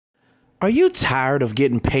Are you tired of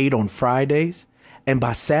getting paid on Fridays and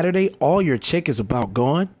by Saturday all your check is about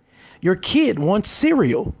gone? Your kid wants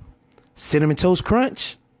cereal. Cinnamon Toast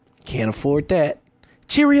Crunch? Can't afford that.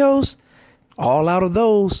 Cheerios? All out of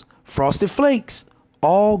those. Frosted Flakes?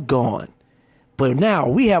 All gone. But now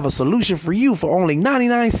we have a solution for you for only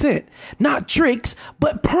 99 cents. Not tricks,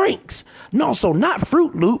 but pranks. No, so not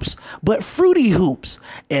Fruit Loops, but Fruity Hoops.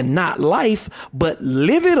 And not Life, but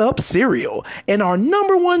Live It Up cereal. And our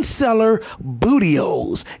 #1 seller,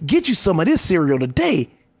 Bootios. Get you some of this cereal today.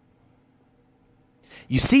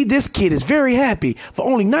 You see, this kid is very happy. For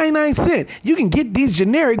only 99 cents, you can get these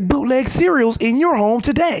generic bootleg cereals in your home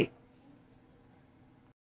today.